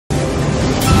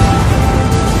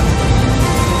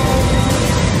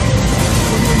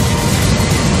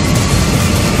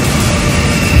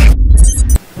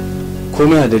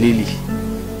komai na dalili.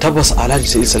 Tabbas Alhaji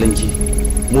Sai Salanki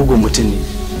mugun mutum ne,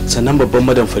 sannan babban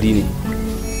madamfari ne.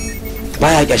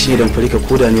 Baya kyashi dan fari ka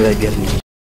koda naira 5 ne.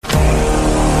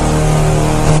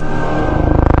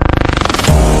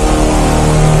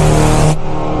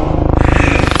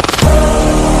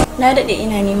 Na daɗe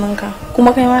ina neman ka,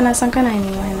 kuma kai ma na san kana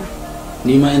nema na.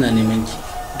 Ni ma ina neman ki,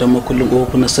 don makullin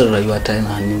ƙofofin nasarar rayuwa ta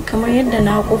yana hannunka. Kamar yadda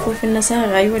na ƙofofin nasarar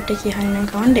rayuwar take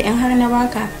hannunka, wanda in har na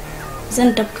baka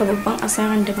zan tafka babban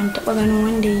asaran da ban taɓa ganin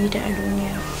wanda ya yi da a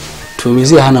duniya. To me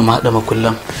zai hana mu haɗa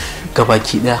makullan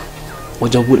gabaki ɗaya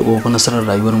wajen buɗe ƙofofin nasarar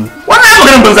rayuwar mu? Wannan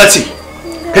maganar banza ce.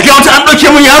 Ka ga wata an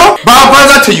ɗauke mun yaro? Ba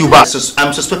za ta yi ba.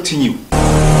 I'm suspecting you.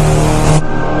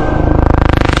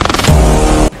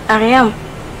 Aryam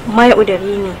mai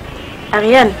udari ne.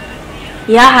 Aryan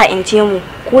ya ha'ince mu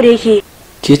ko da yake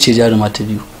ke ce jaruma ta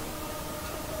biyu.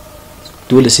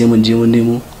 Dole sai mun je mun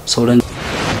nemo sauran.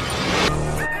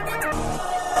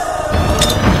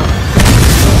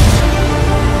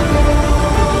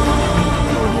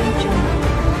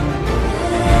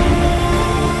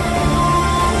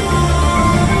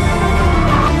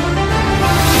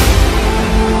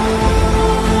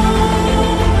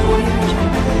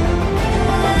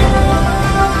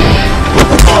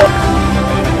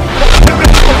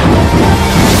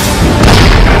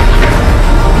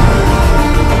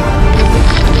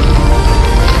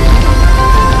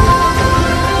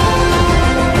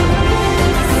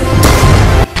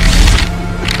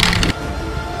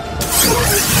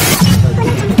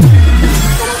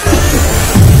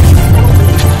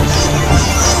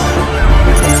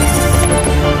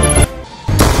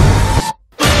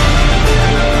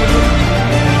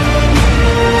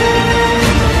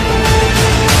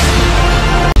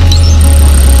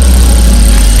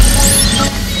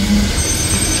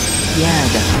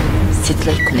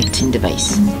 satellite connecting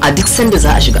device. A duk sanda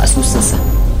za a shiga asusunsa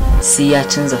sai ya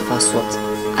canza password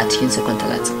a cikin sekon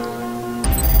 30.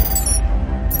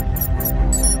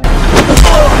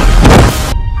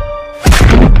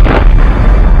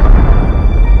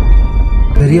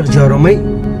 فريق جارمي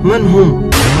من هم؟